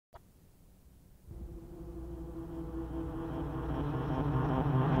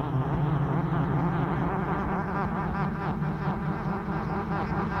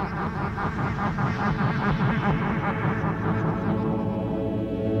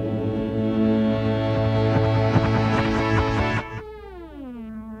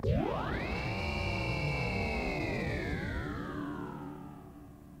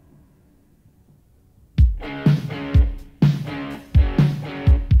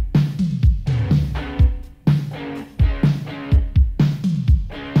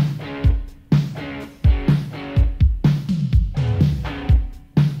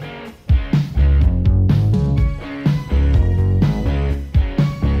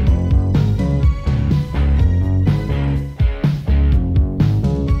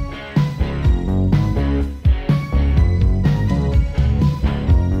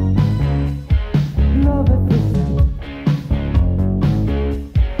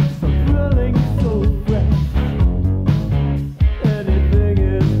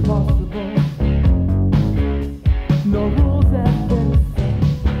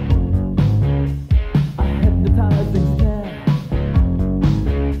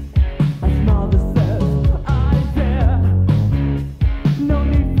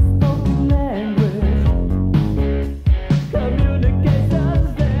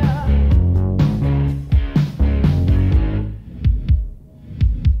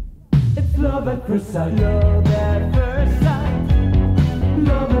love at first sight. Love at first sight.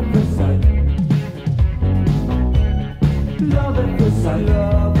 Love at first sight. Love at first sight.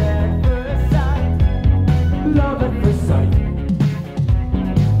 Love at first sight. Love at first sight.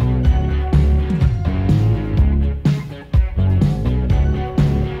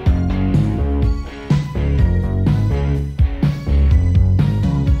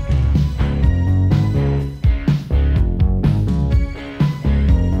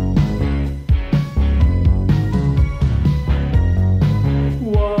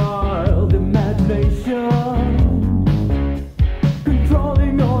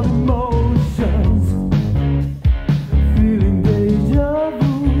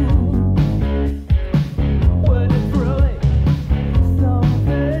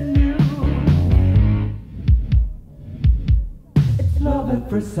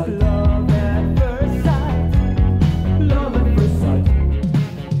 First sight. Love at first sight. Love at first sight.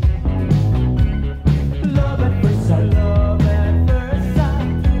 Love at first sight. Love at first sight.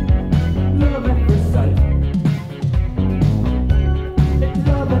 Love at first sight. It's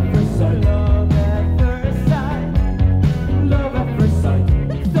love at first sight. Love at first sight. Love at first sight.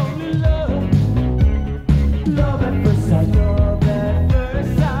 It's only love. Love at first sight. Love at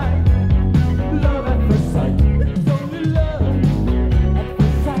first sight. Love at first sight. It's only love.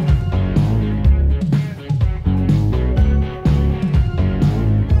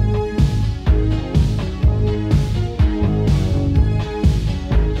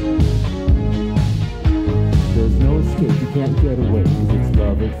 You can't get away, cause it's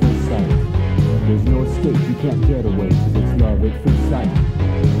love at first sight. There's no escape, you can't get away, cause it's love at first sight.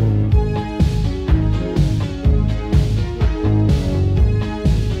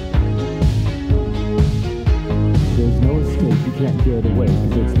 There's no escape, you can't get away,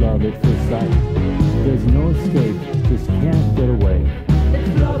 cause it's love at first sight. There's no escape, just can't get away. It's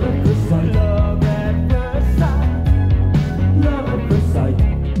love at first sight. Love at first sight. Love at first sight.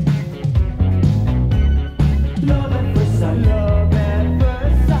 Love at first sight. Love at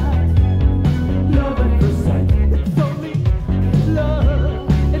first sight. Love at first sight. It's only love.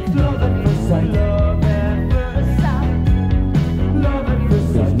 It's love at first sight. Love at first sight. Love at first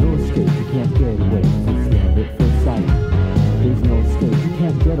sight. There's no escape, you can't get away, cause it's love at first sight. There's no escape, you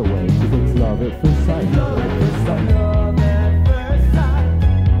can't get away, cause it's love at first sight. Love at first sight. Love at first sight.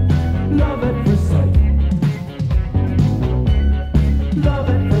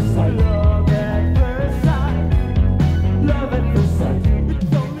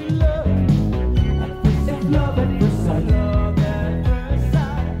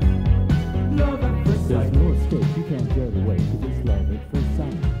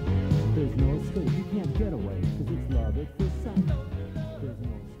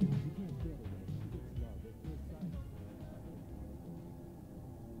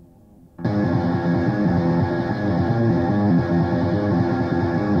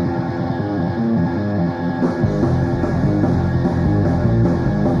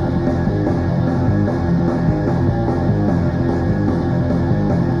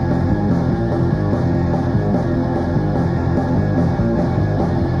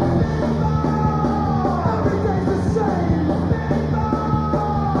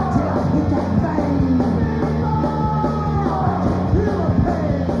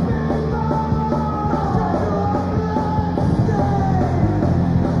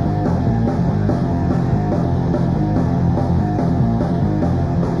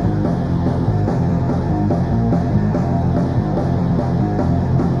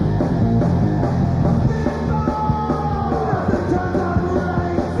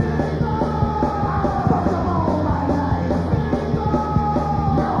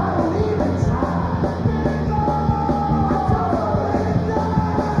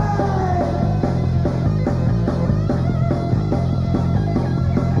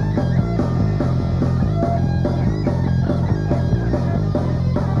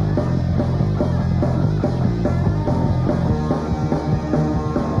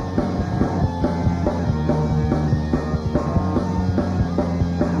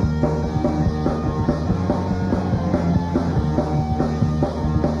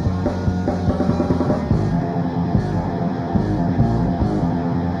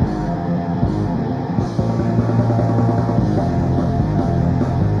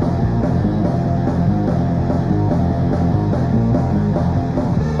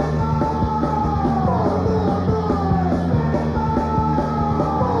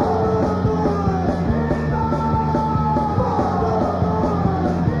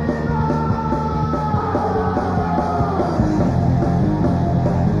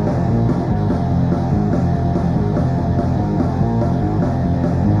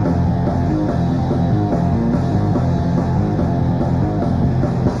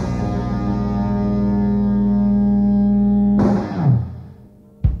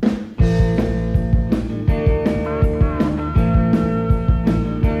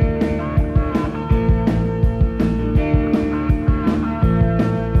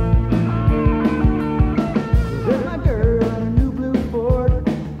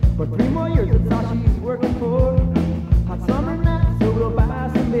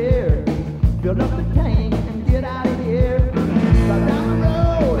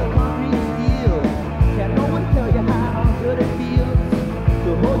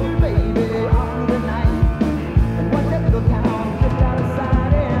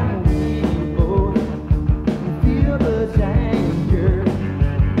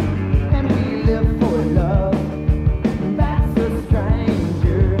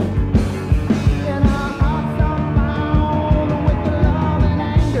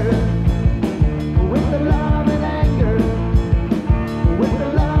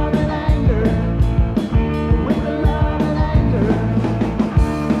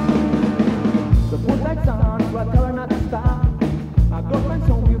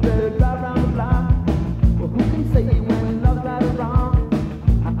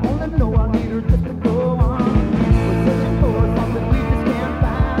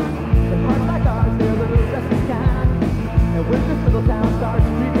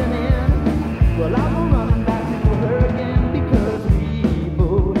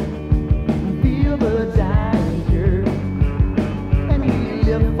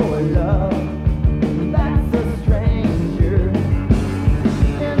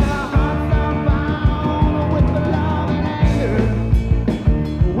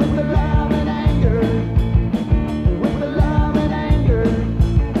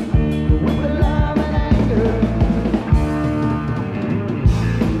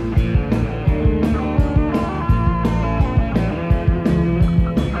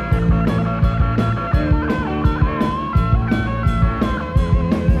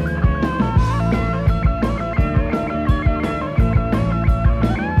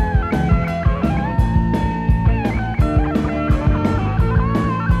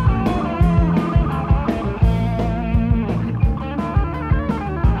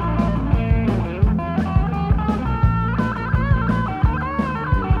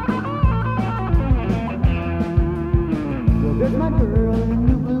 There's my girl in a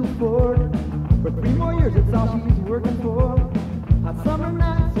new blue Ford. For 3 more years, it's all she's working for. Hot summer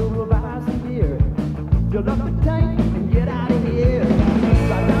nights, so we'll buy some beer. Fill up the tank and get out of here.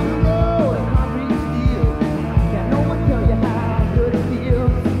 Right down the road in concrete steel. Can't no one tell you how good it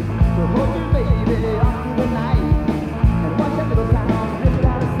feels. So hold your baby off through the night and watch that little town drift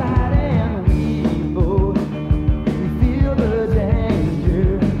out of sight. And we both, we feel the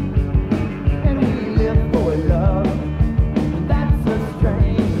danger. And we live for love. That's a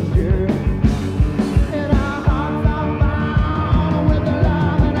stranger. And our hearts are bound with the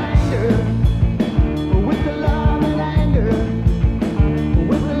love and anger. With the love and anger.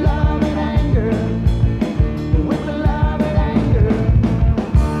 With the love and anger. With the love and anger.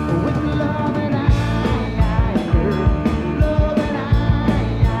 With the love and anger. Love and anger.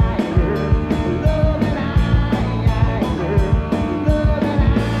 Love and anger. Love and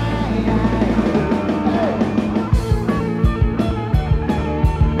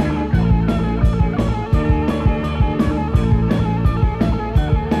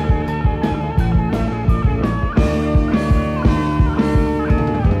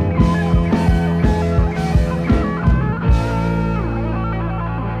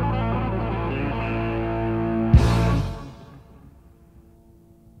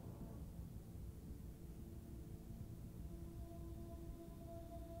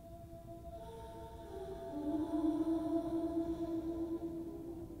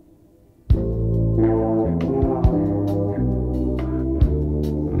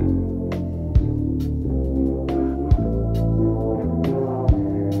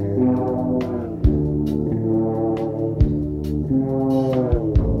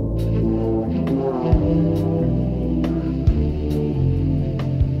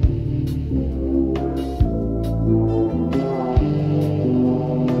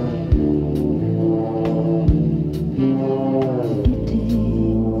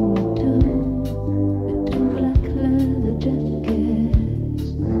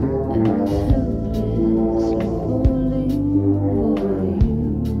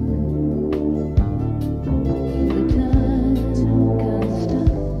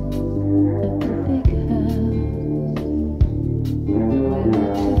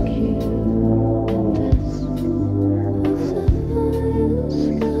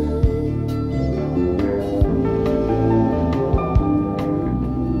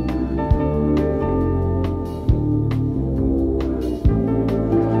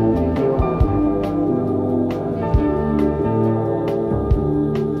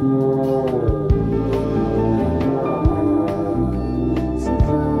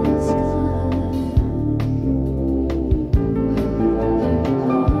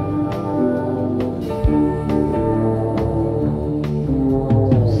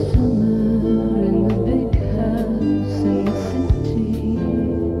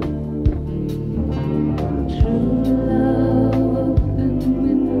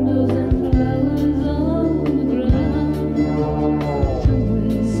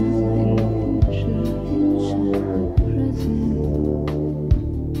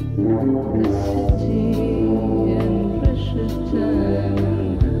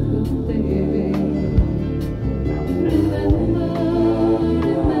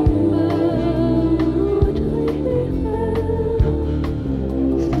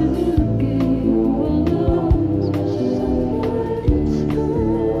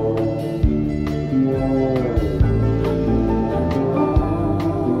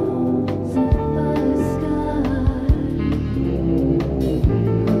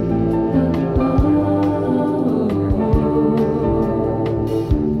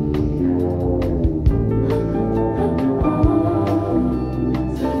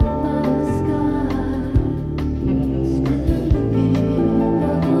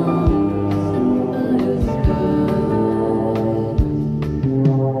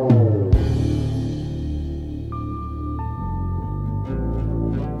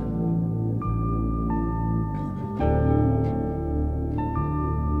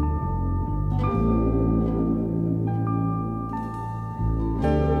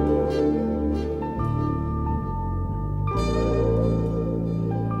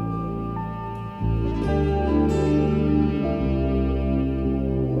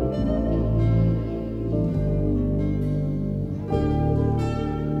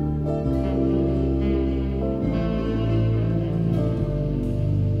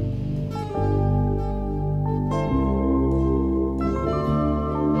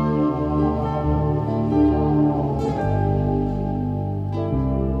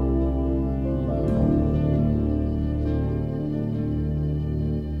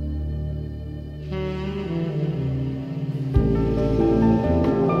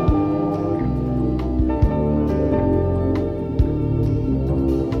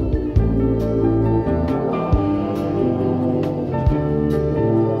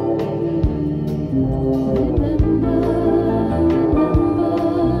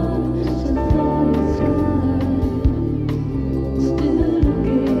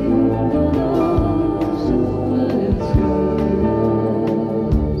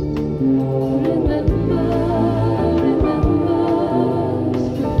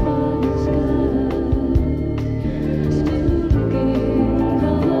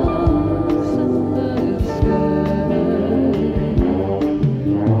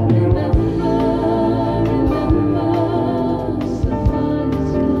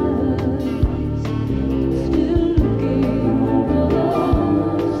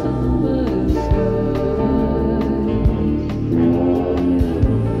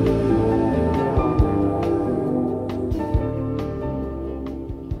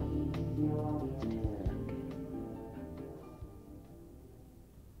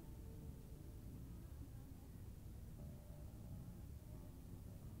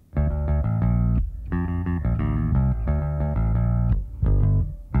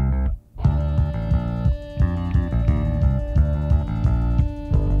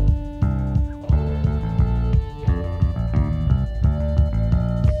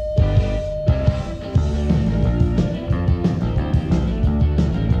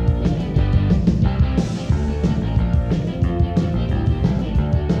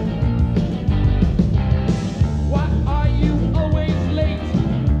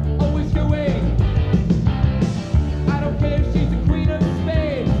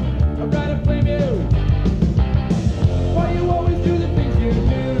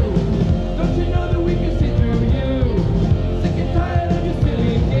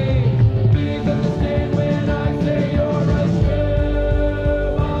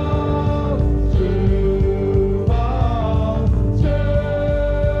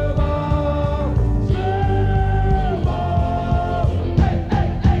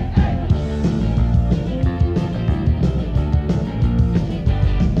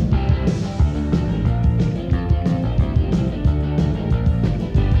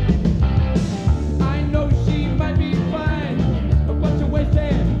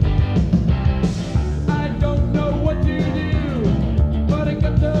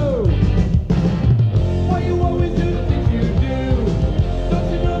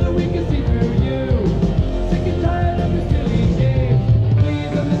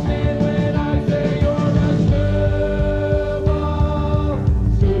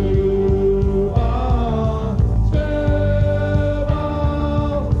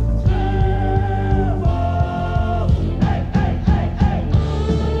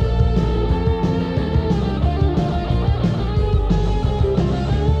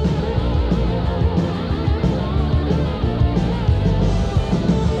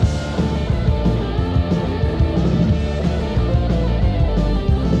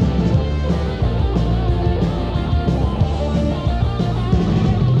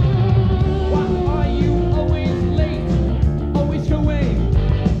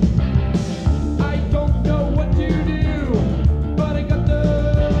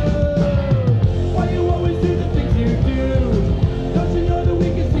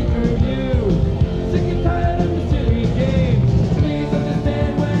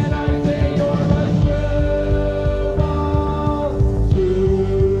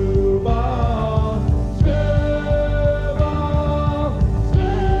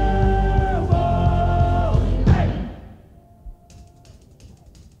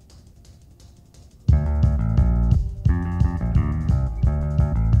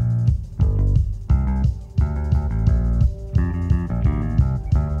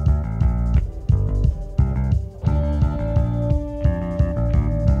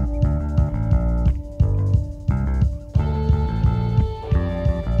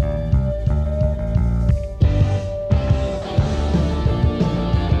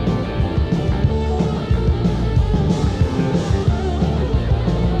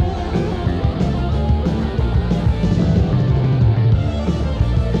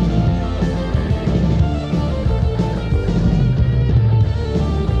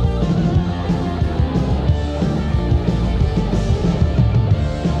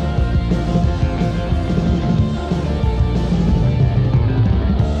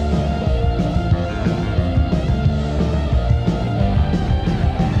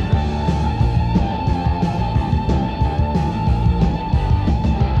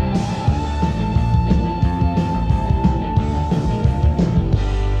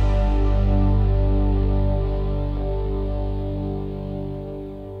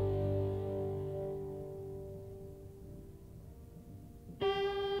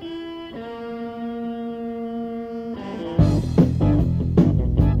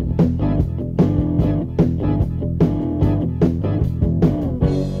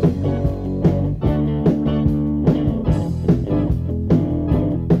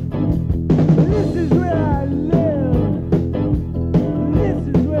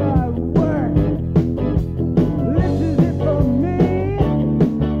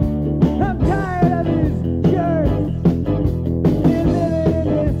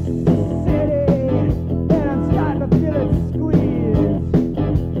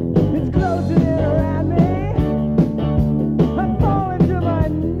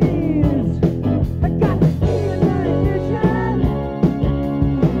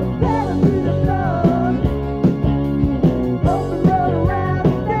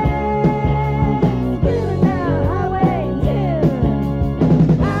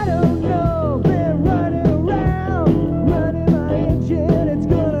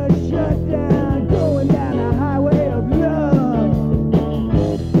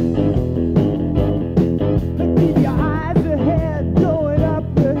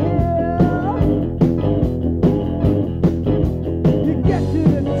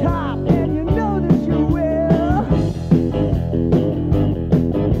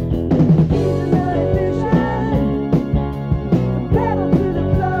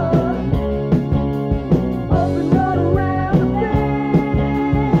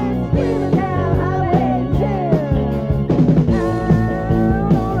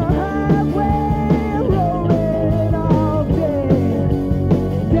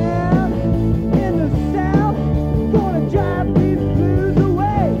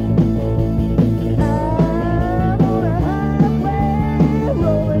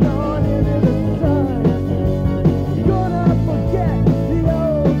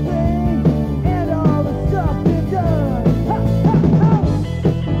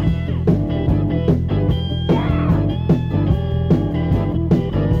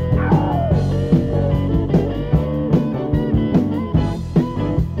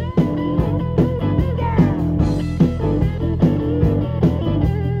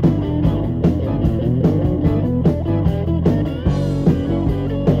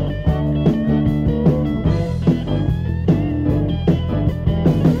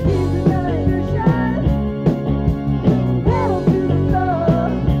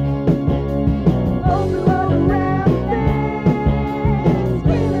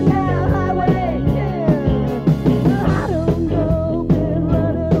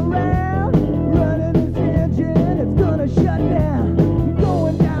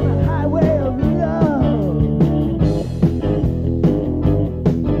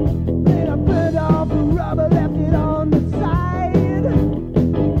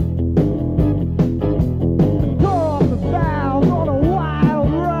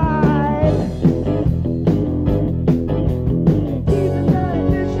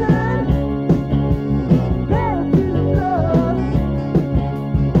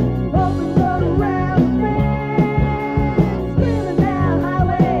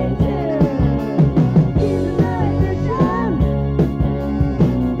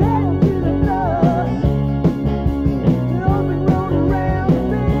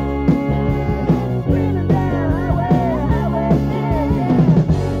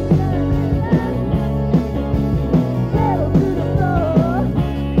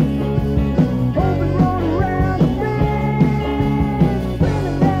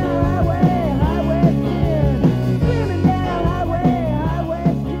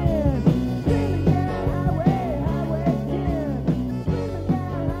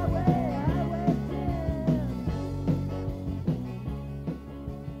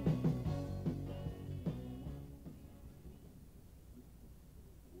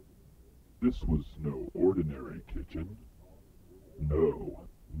This was no ordinary kitchen. No,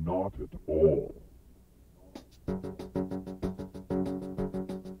 not at all.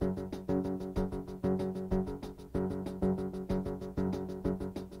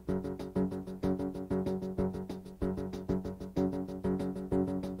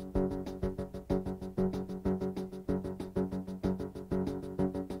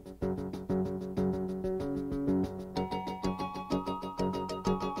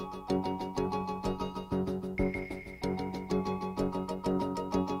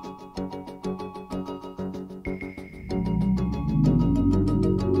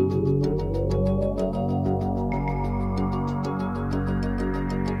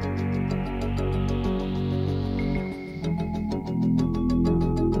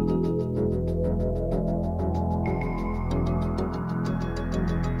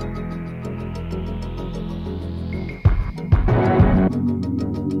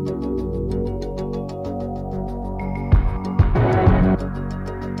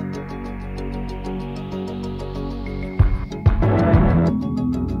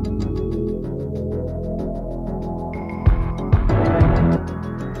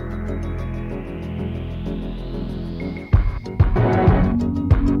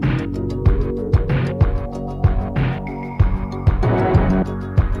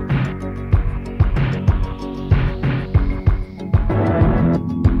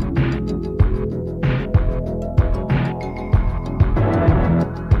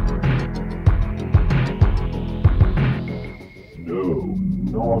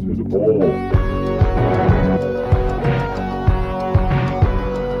 Not at all.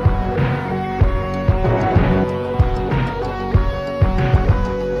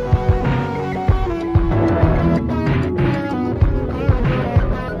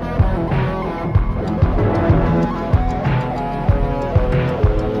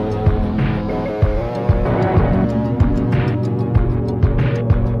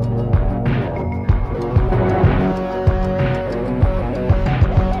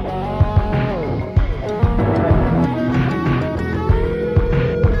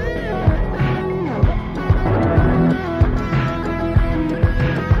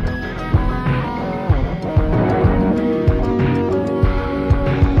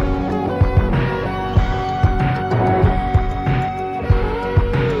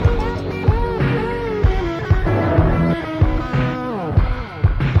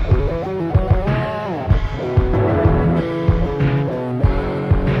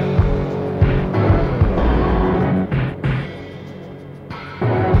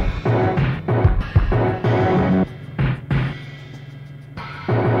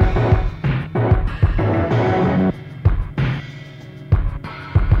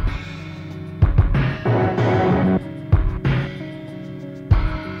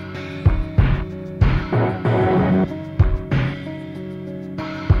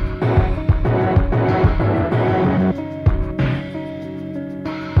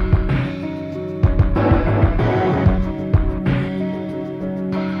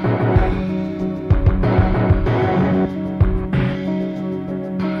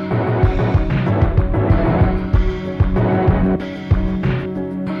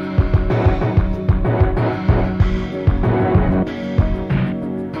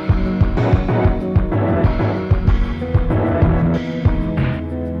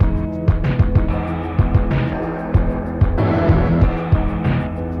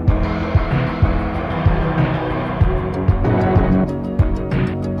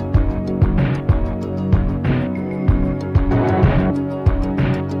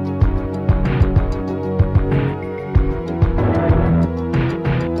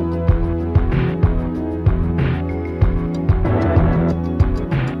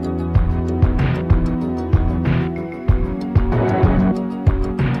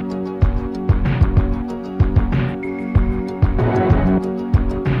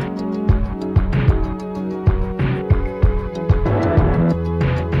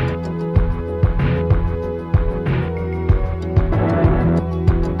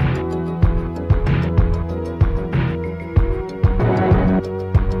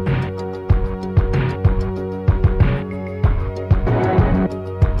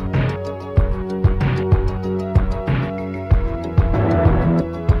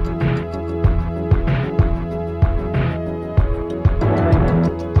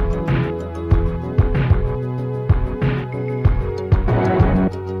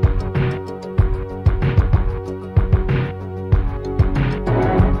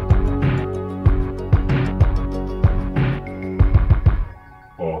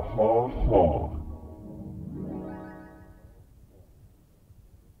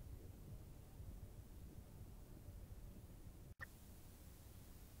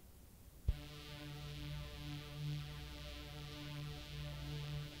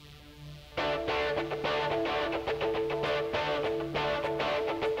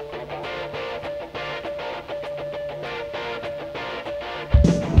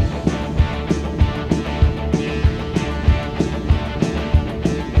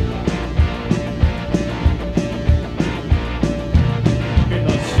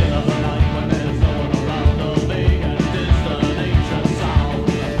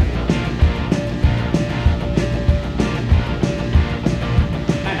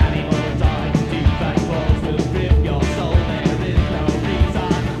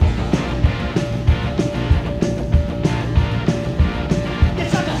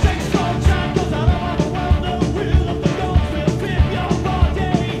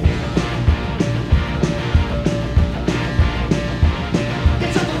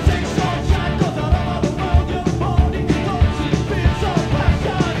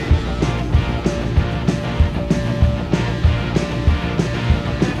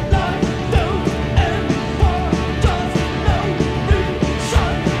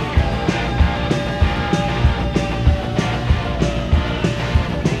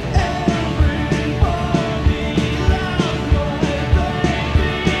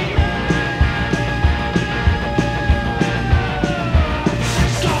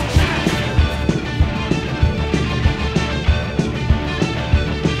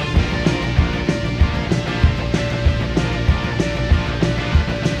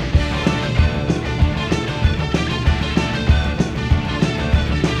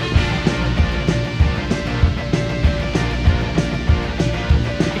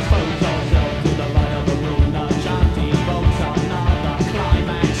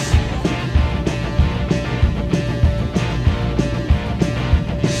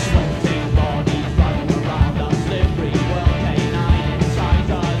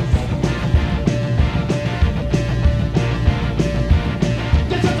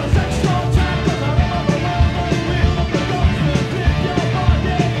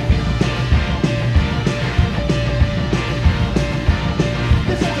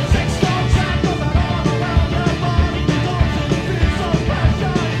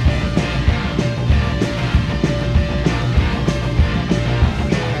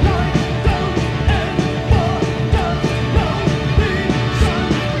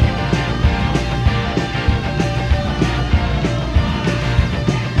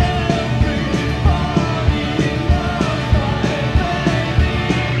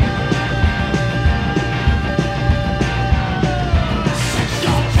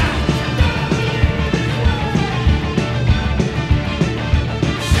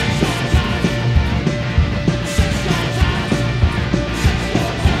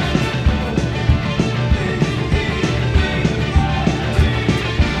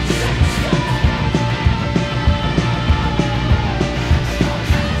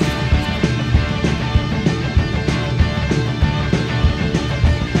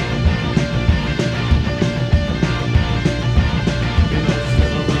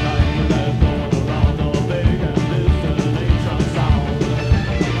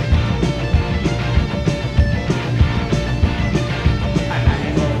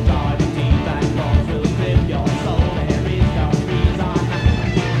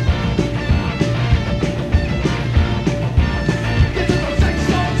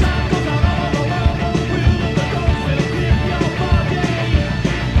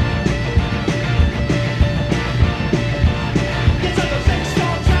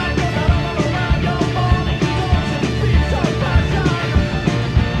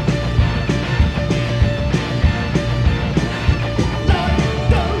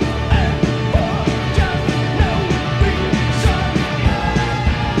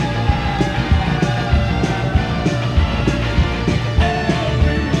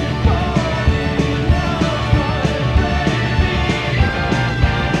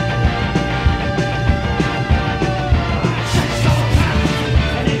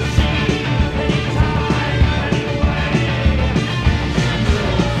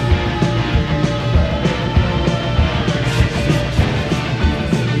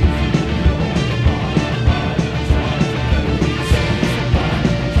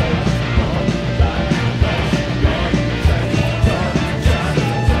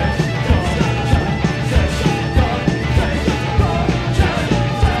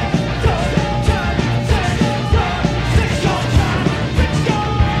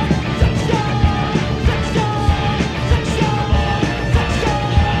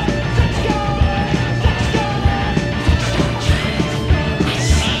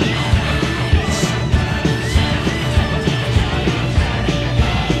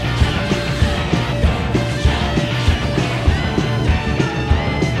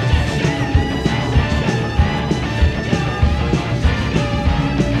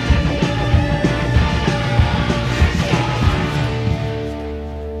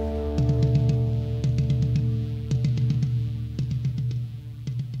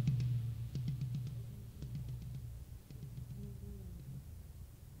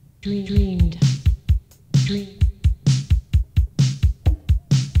 dreamed. Hey,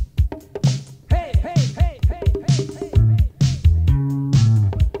 hey, hey, hey, hey, hey, hey.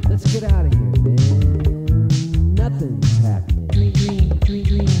 Let's get out of here, man. Nothing's happening. Dream.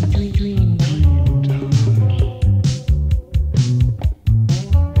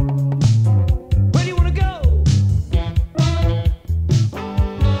 Where do you want to go?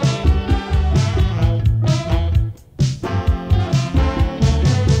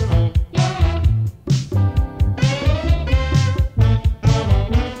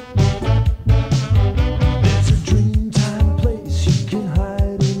 There's a dreamtime place you can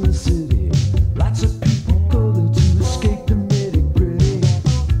hide in the city. Lots of people go there to escape the nitty-gritty.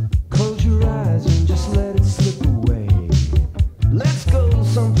 Close your eyes and just let it slip away. Let's go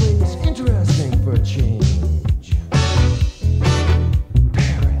someplace interesting for a change.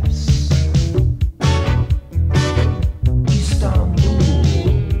 Paris, Istanbul,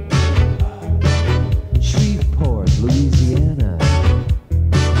 Shreveport, Louisiana.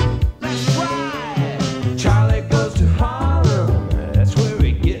 Let's ride! Charlie goes to Harlem, that's where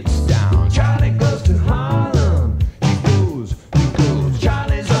he gets down. Charlie goes to Harlem, he goes.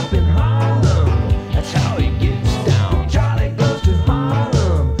 Charlie's up in Harlem, that's how he gets down. Charlie goes to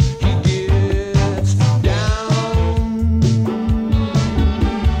Harlem, he gets down.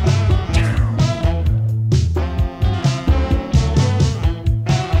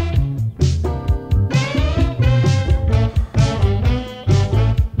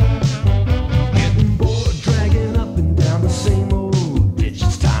 Getting bored, dragging up and down the same old ditch.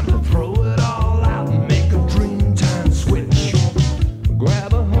 It's time to throw it all out and make a dreamtime switch.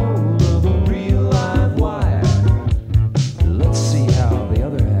 Grab a hold of a real live wire. Let's see how the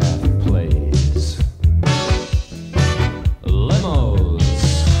other half plays. Limos,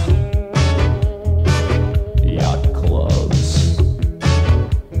 yacht clubs,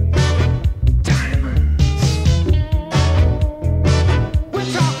 diamonds. We're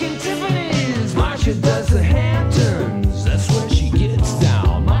talking Tiffany's. Marcia does the Hamptons. That's where she gets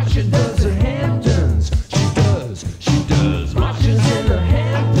down. Marcia does the Hamptons. She does. Marcia's in the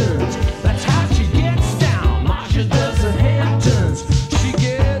Hamptons. That's how she gets down. Marcia does the Hamptons. She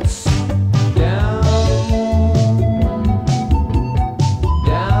gets down.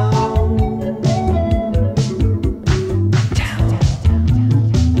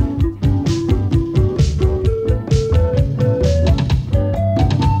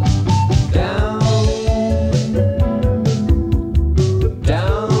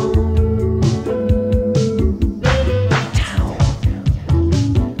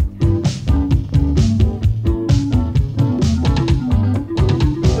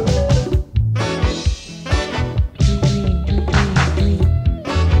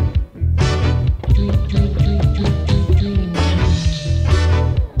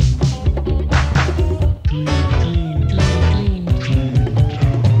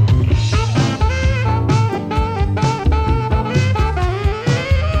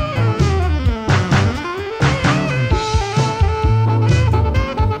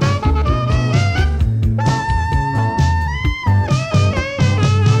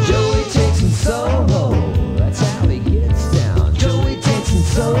 Joey takes in Soho, that's how he gets down. Joey takes in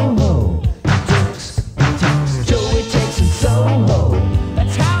Soho, he talks. Joey takes in Soho,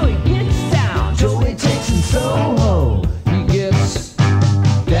 that's how he gets down. Joey takes in Soho, he gets down.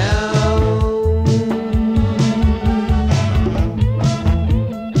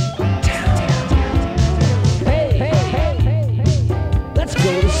 Hey, let's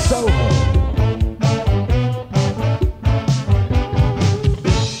go to Soho.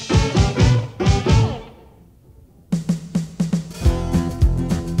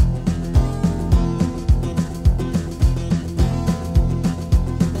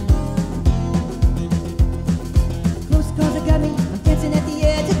 Close calls have got me, I'm dancing at the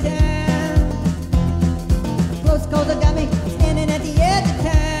edge of town. Close calls have got me, I'm standing at the edge of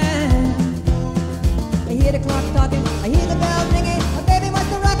town. I hear the clock talking, I hear the bells ringing. My baby wants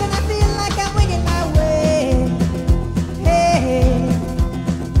to rock and I feel like I'm winging my way. Hey,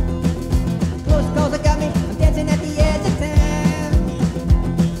 close calls have got me, I'm dancing at the edge of town.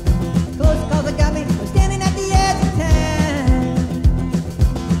 Close calls have got me, I'm standing at the edge of town.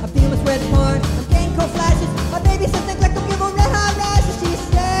 I feel my sweat pouring, I'm getting cold flashes. My baby says things like, "Don't give a red hot rashes." She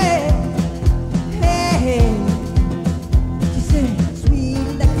said, hey. She said, sweet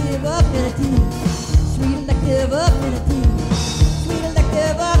elective affinity, sweet elective affinity, sweet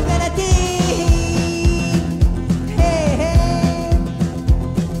elective affinity. Hey,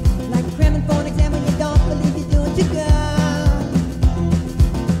 like cramming for an exam when you don't believe you're doing too good.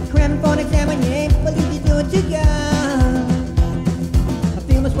 Cramming for an exam when you ain't believe you're doing too good. I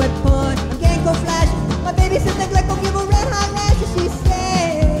feel my sweat pouring.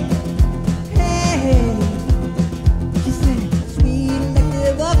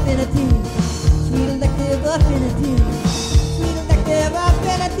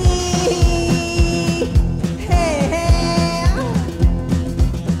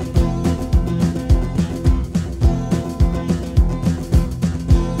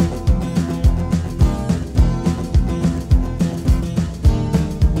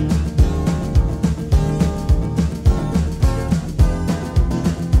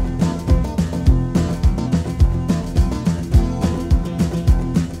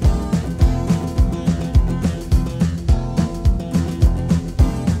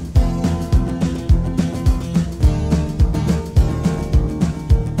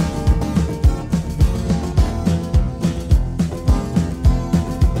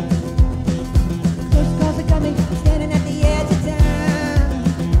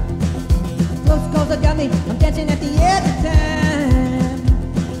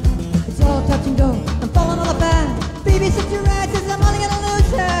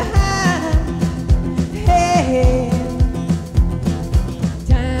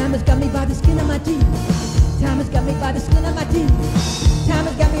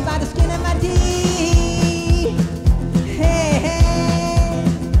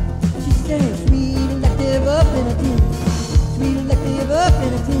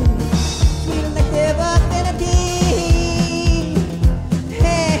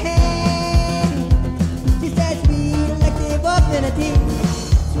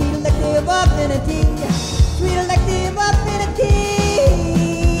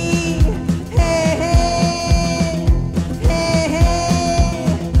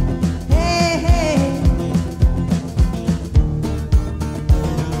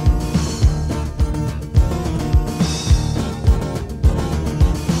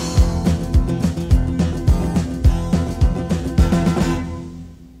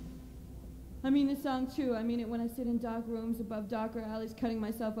 mean this song too. I mean it when I sit in dark rooms above darker alleys cutting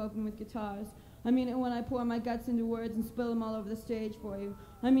myself open with guitars. I mean it when I pour my guts into words and spill them all over the stage for you.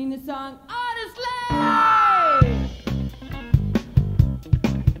 I mean this song, honestly!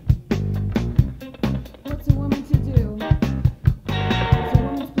 What's a woman to do? It's a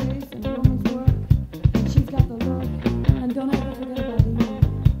woman's place and a woman's work. And she's got the look. And don't ever forget about it.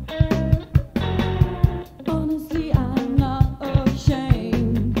 Honestly, I'm not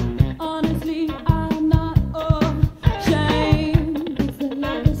ashamed. Honestly, I'm not ashamed. It's the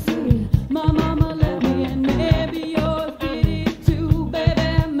legacy my mama left me, and maybe yours did it too,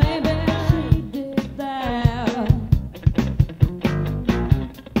 baby. Maybe she did that.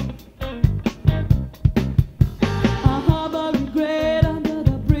 I harbor regret under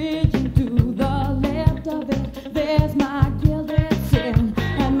the bridge, and to the left of it, there's my gilded sin,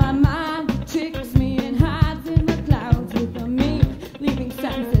 and my mind tricks me and hides in the clouds with a meek, leaving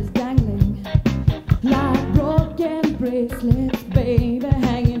sentences dangling like broken bracelets, baby,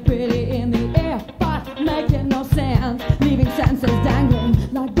 hanging pretty in the air, but making no sense. Leaving sentences dangling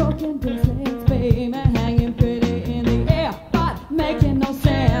like broken bracelets, baby, hanging pretty in the air, but making no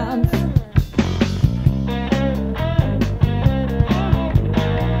sense.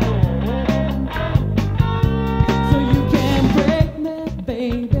 So you can break me,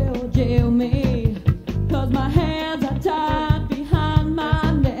 baby, or jail me, 'cause my hands are tied behind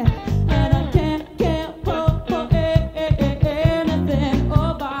my neck, and I can't put anything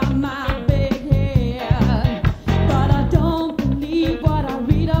over my big head. But I don't believe what I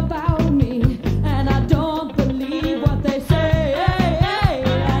read about me, and I don't believe what they say,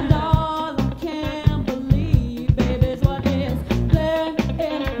 and all I can believe, baby, is what is there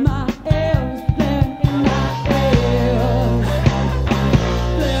in my ears, there in my ears,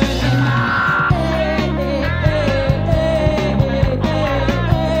 there in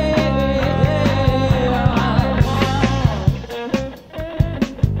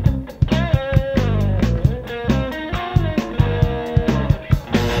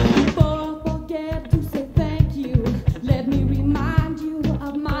Before I forget to say thank you, let me remind you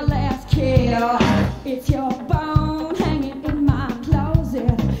of my last kill. It's your bone hanging in my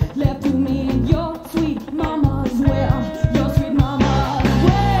closet, left to me in your sweet mama's well, your sweet mama's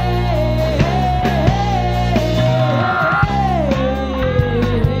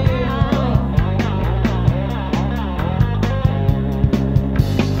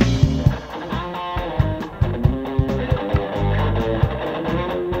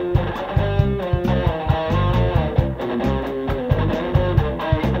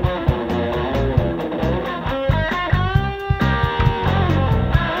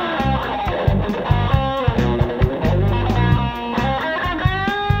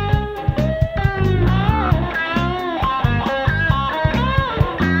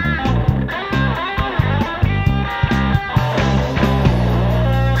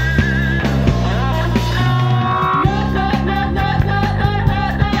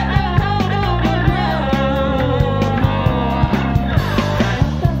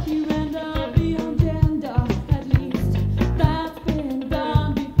you end up beyond gender, at least that's been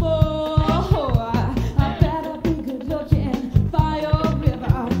done before. I better be good looking, fire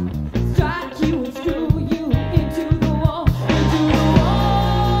river, strike you and screw you into the wall, into the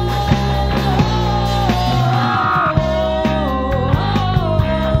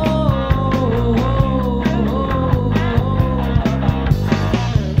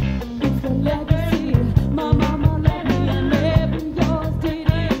It's the legacy my mama left me, and maybe yours did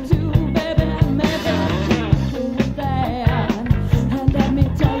it too, baby, maybe she did that. And let me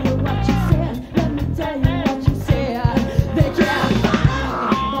tell you what you said, let me tell you what you said. They can't find me,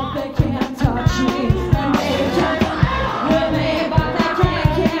 but they can't touch me, and they can't with me, but they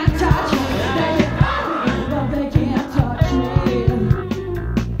can't touch me. They can find me, but they can't touch me.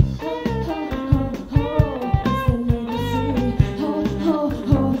 Ho, ho, ho, ho, it's the legacy. Ho, ho,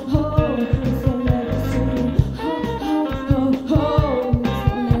 ho, ho, it's the legacy. Ho, ho, ho, ho, it's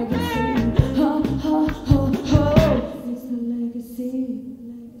the legacy. Ho, ho, ho, ho, it's the legacy.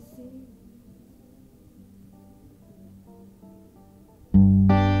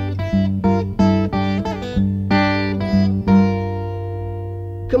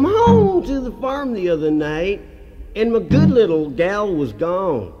 Come home to the farm the other night, and my good little gal was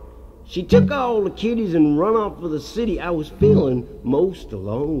gone. She took all the kiddies and run off for the city. I was feeling most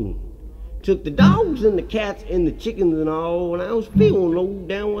alone. Took the dogs and the cats and the chickens and all, and I was feeling low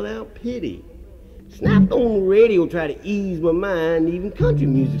down without pity. Snapped on the radio, tried to ease my mind. Even country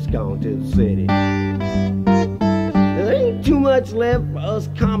music's gone to the city. Now, there ain't too much left for us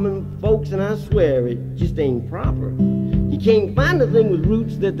common folks, and I swear it just ain't proper. You can't find a thing with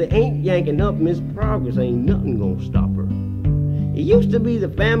roots that they ain't yanking up. Miss Progress ain't nothing gonna stop her. It used to be the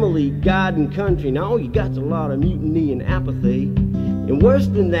family, God and country. Now all you got's a lot of mutiny and apathy. And worse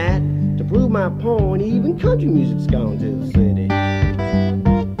than that, to prove my point, even country music's gone to the city.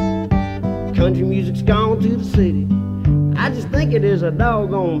 Country music's gone to the city. I just think it is a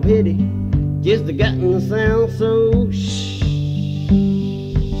doggone pity. Just a gotten the sound so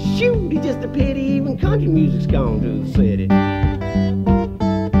shoot, it's just a pity even country music's gone to the city.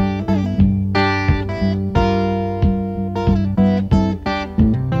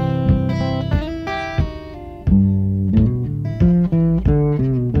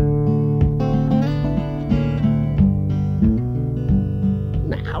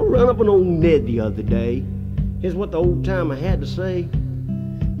 Now I run up on old Ned the other day. Here's what the old timer had to say.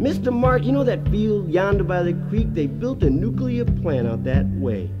 Mr. Mark, you know that field yonder by the creek? They built a nuclear plant out that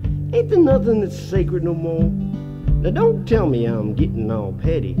way. Ain't there nothing that's sacred no more? Now don't tell me I'm getting all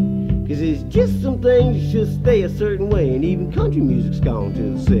petty, 'cause there's just some things that should stay a certain way, and even country music's gone to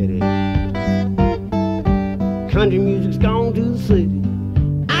the city. Country music's gone to the city.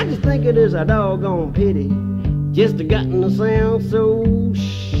 I just think it is a doggone pity. Just a gotten the sound so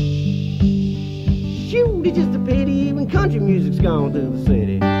shoot, it's just a pity even country music's gone to the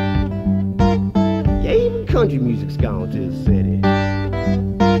city. Yeah, even country music's gone to the city.